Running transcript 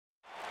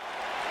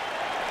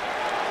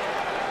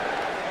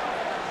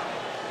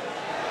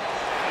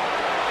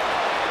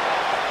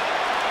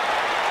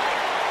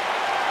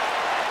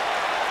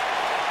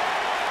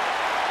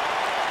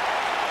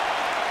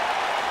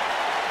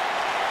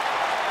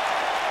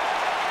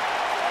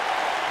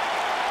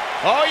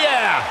Oh,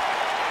 yeah.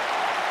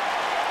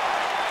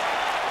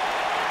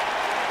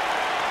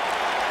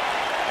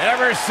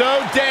 Ever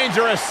so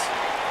dangerous.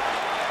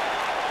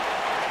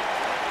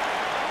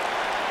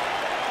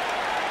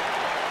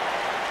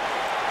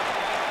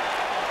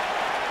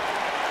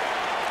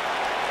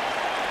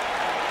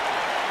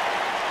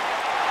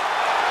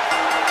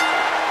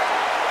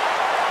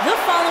 The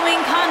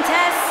following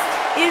contest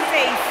is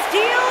a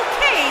steel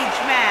cage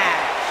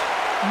match.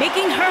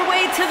 Making her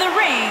way to the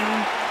ring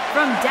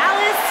from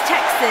Dallas,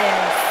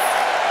 Texas,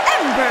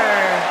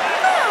 Ember.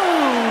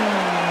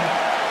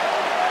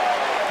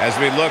 As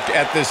we look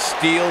at the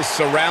steel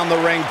surround the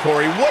ring,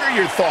 Corey, what are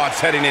your thoughts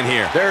heading in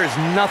here? There is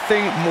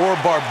nothing more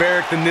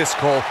barbaric than this,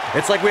 Cole.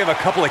 It's like we have a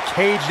couple of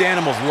caged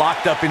animals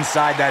locked up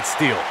inside that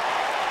steel.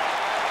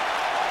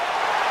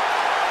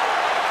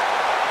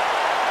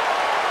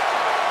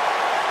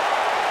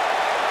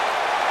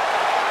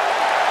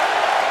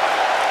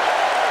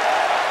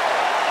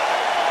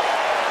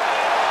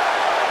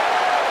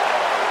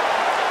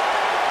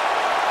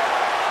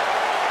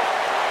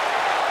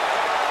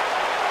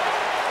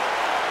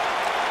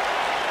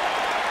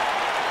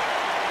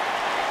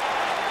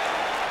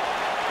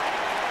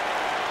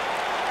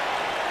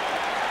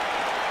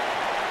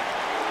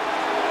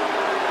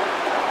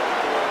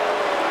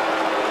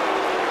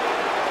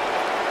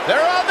 They're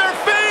on their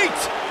feet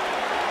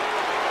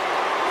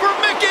for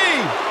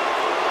Mickie.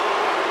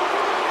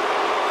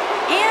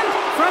 And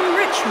from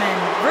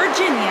Richmond,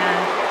 Virginia,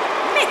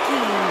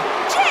 Mickie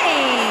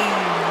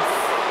James.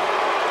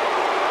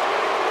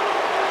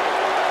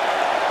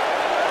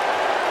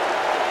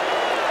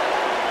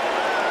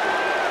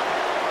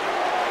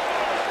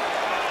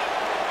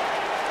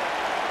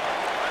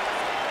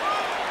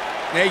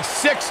 A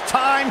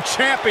six-time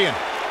champion.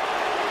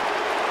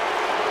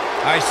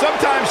 I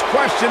sometimes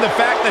question the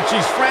fact that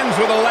she's friends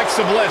with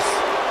Alexa Bliss.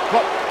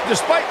 But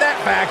despite that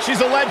fact,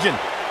 she's a legend.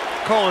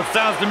 Cole, it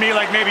sounds to me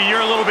like maybe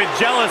you're a little bit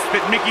jealous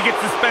that Mickie gets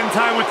to spend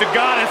time with the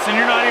goddess and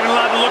you're not even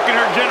allowed to look in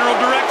her general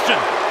direction.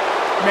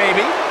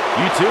 Maybe.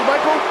 You too,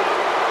 Michael?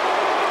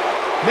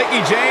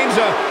 Mickie James,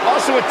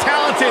 also a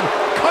talented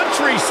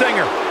country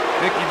singer.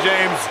 Mickie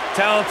James,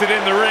 talented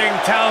in the ring,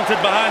 talented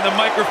behind the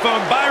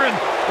microphone. Byron,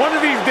 one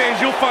of these days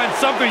you'll find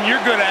something you're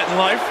good at in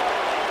life.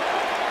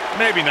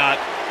 Maybe not.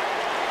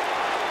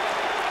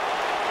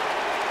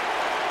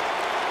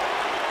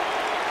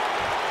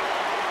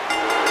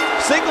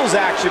 Singles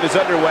action is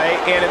underway,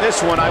 and in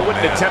this one, I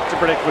wouldn't attempt to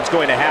predict what's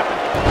going to happen.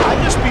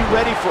 I'd just be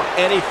ready for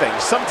anything.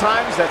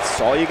 Sometimes that's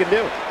all you can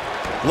do.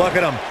 Look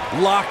at them,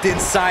 locked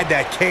inside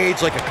that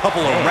cage like a couple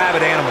of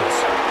rabid animals.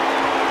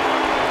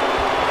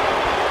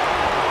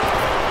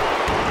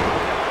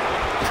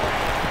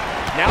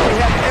 Now we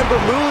have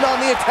Ember Moon on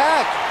the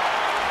attack.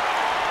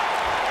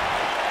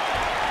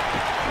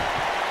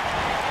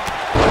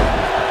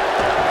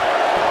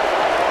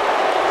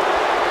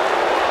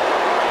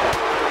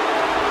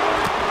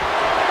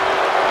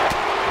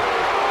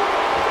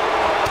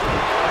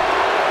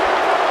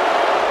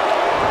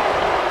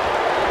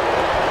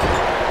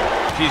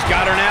 She's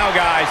got her now,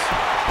 guys.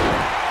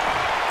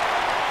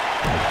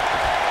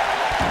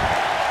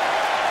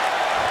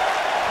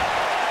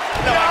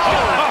 No!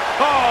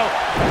 Oh.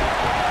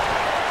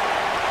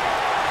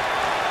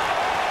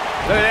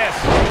 Look at this.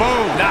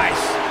 Boom.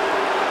 Nice.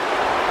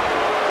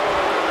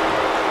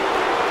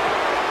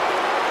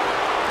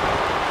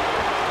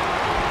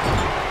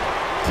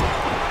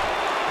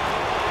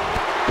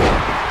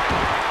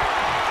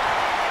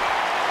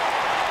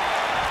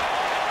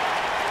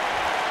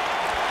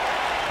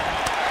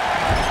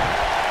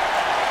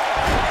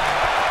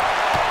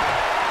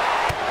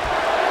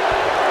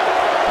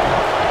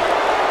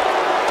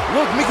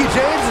 Look, Mickie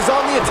James is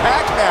on the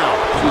attack now.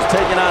 She's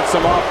taking on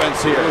some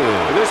offense here.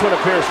 But this one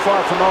appears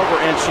far from over,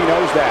 and she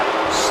knows that.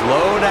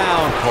 Slow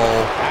down,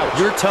 Cole. Ouch.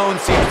 Your tone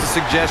seems to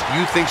suggest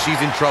you think she's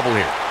in trouble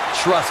here.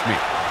 Trust me,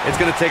 it's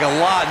going to take a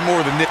lot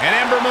more than this. And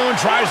Ember Moon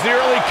tries the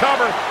early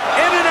cover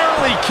and an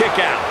early kick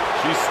out.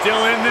 She's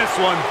still in this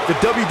one. The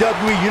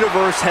WWE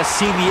Universe has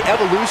seen the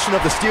evolution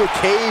of the steel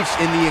cage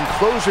in the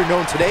enclosure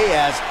known today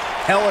as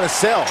Hell in a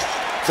Cell.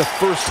 The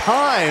first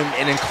time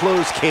an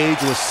enclosed cage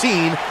was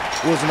seen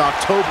was in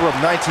October of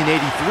 1983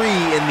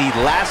 in the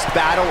last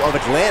Battle of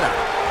Atlanta.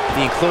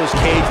 The enclosed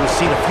cage was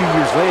seen a few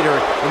years later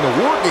in the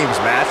War Games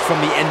match from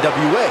the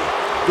NWA.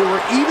 There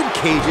were even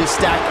cages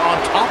stacked on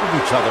top of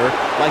each other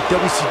like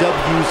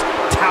WCW's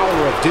Tower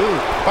of Doom.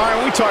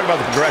 Byron, we talk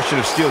about the progression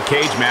of steel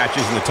cage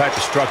matches and the type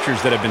of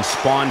structures that have been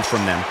spawned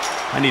from them.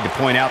 I need to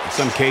point out that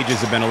some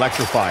cages have been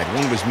electrified.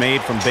 One was made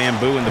from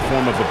bamboo in the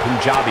form of a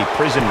Punjabi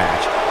prison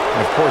match.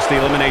 And of course, the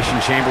Elimination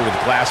Chamber with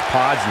glass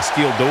pods and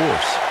steel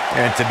doors.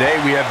 And today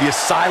we have the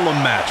Asylum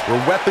match,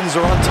 where weapons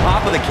are on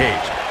top of the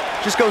cage.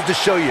 Just goes to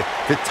show you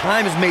that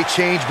times may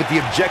change, but the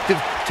objective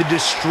to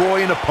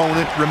destroy an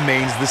opponent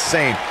remains the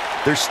same.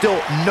 There's still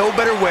no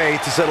better way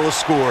to settle a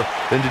score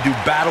than to do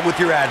battle with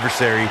your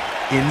adversary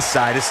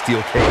inside a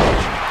steel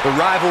cage. The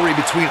rivalry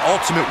between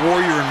Ultimate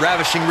Warrior and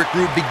Ravishing Rick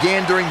Rude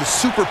began during the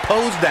Super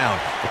Pose Down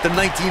at the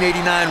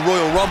 1989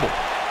 Royal Rumble.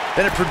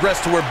 Then it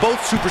progressed to where both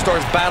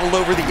superstars battled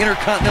over the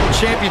Intercontinental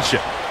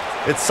Championship.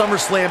 At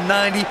SummerSlam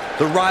 90,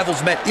 the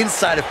rivals met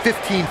inside a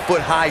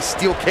 15-foot-high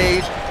steel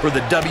cage for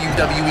the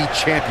WWE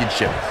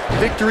Championship.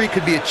 Victory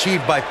could be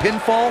achieved by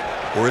pinfall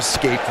or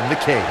escape from the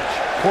cage.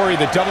 Corey,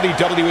 the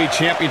WWE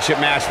Championship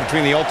match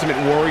between the Ultimate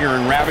Warrior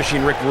and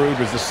Ravishing Rick Rude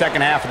was the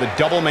second half of the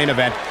double main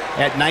event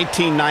at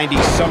 1990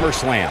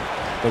 SummerSlam.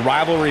 The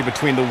rivalry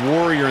between the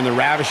Warrior and the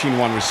Ravishing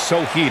One was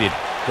so heated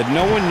that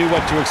no one knew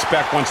what to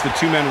expect once the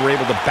two men were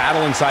able to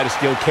battle inside a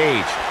steel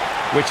cage,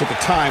 which at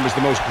the time was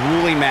the most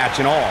grueling match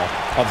in all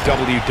of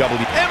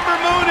WWE. Ember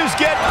Moon is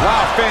getting...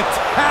 Wow,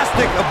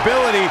 fantastic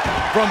ability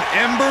from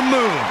Ember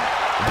Moon.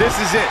 This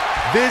is it.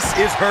 This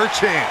is her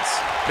chance.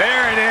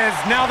 There it is.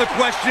 Now the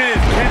question is,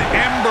 can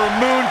Ember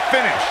Moon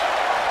finish?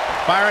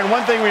 Byron,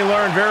 one thing we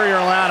learned very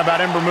early on about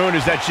Ember Moon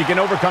is that she can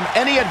overcome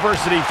any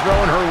adversity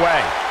thrown her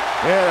way.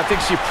 Yeah, I think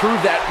she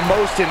proved that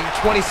most in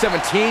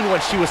 2017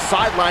 when she was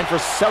sidelined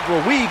for several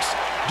weeks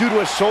due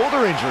to a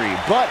shoulder injury,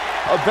 but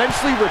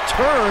eventually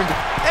returned.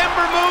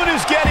 Ember Moon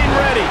is getting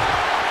ready.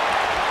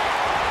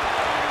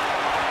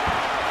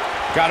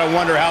 Gotta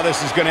wonder how this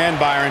is gonna end,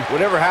 Byron.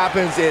 Whatever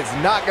happens, it's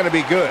not gonna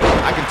be good.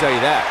 I can tell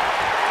you that.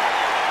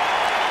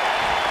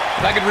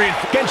 If I could read.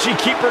 Can she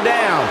keep her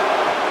down?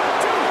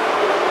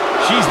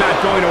 She's not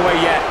going away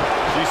yet.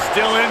 She's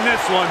still in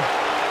this one.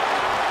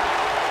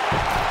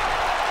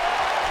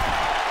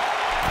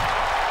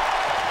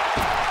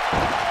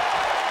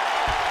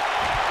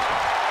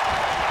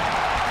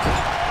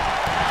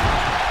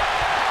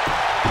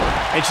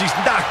 And she's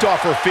knocked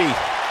off her feet.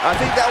 I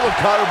think that one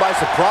caught her by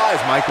surprise,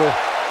 Michael.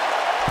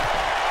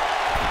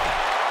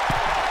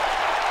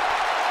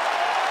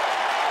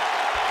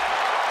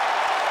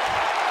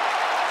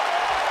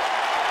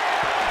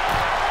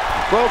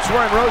 Folks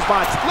wearing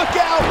Rosemonts. Look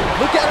out!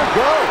 Look at her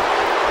go!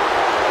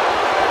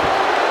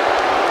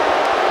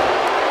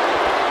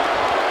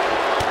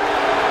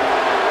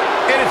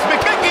 And it's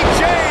Mickie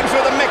James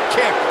with a Mick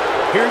kick.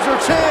 Here's her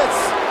chance.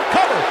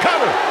 Cover,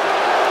 cover.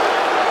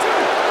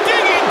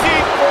 Digging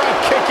deep for a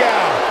kick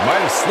out.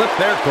 Might have slipped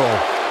there,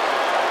 Cole.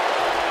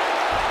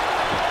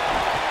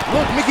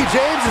 Look, Mickie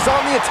James is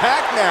on the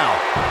attack now.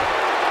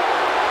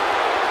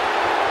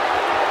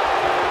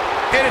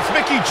 And it's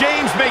Mickie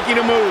James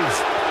making a move.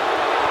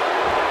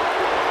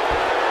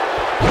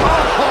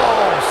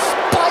 Oh,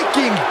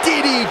 spiking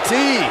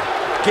DDT.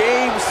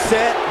 Game,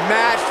 set,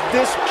 match.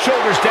 This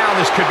Shoulders down,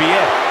 this could be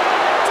it.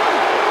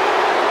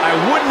 I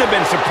wouldn't have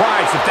been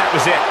surprised if that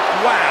was it.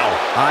 Wow.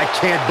 I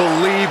can't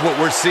believe what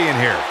we're seeing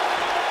here.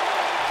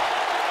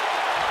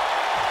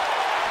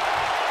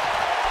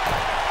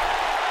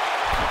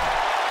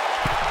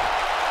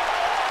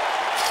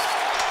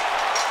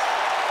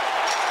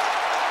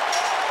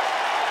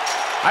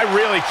 I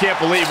really can't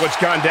believe what's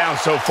gone down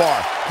so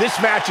far. This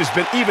match has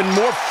been even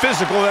more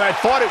physical than I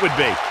thought it would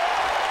be.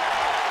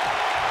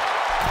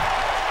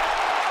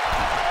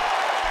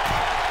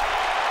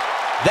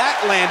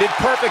 That landed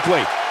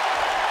perfectly.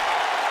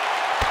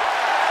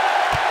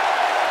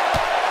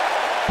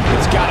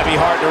 It's got to be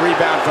hard to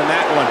rebound from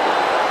that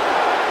one.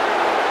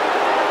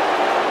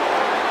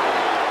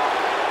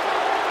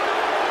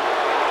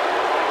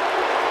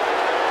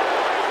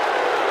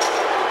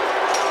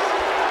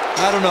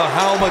 I don't know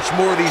how much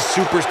more these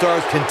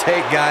superstars can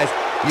take, guys.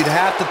 You'd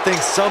have to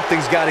think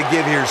something's got to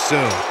give here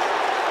soon.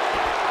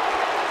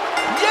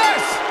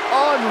 Yes!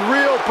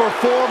 Unreal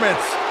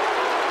performance.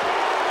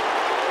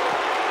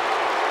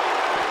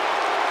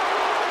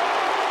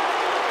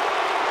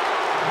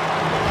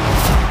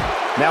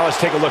 Now let's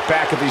take a look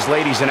back at these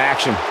ladies in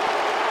action.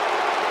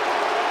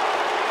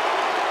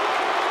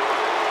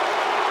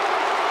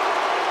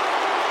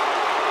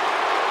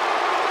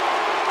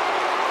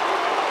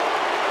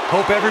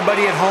 Hope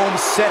everybody at home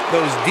set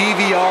those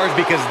DVRs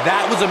because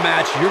that was a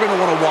match you're going to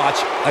want to watch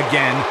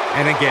again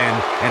and again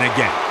and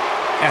again.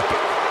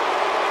 Epic.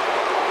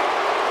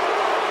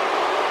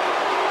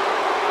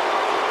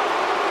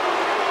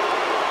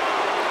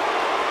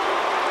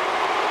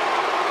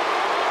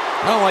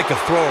 I don't like to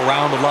throw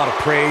around a lot of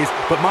praise,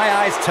 but my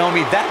eyes tell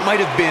me that might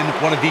have been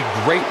one of the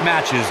great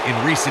matches in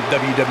recent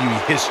WWE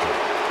history.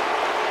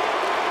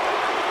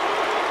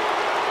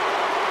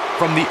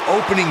 From the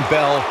opening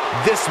bell,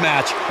 this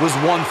match was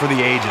one for the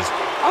ages.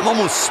 I'm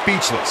almost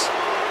speechless.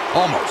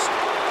 Almost.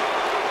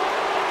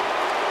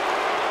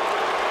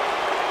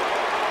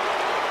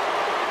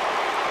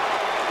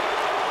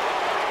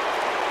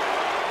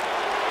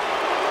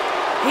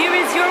 Here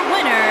is your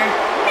winner,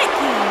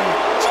 Mickie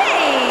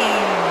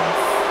James.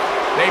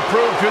 They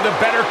proved who the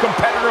better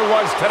competitor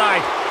was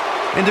tonight.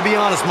 And to be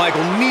honest,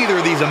 Michael,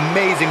 neither of these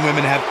amazing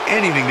women have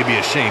anything to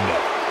be ashamed of.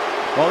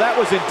 Well, that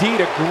was indeed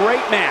a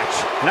great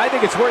match, and I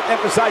think it's worth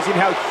emphasizing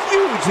how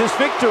huge this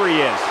victory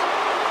is.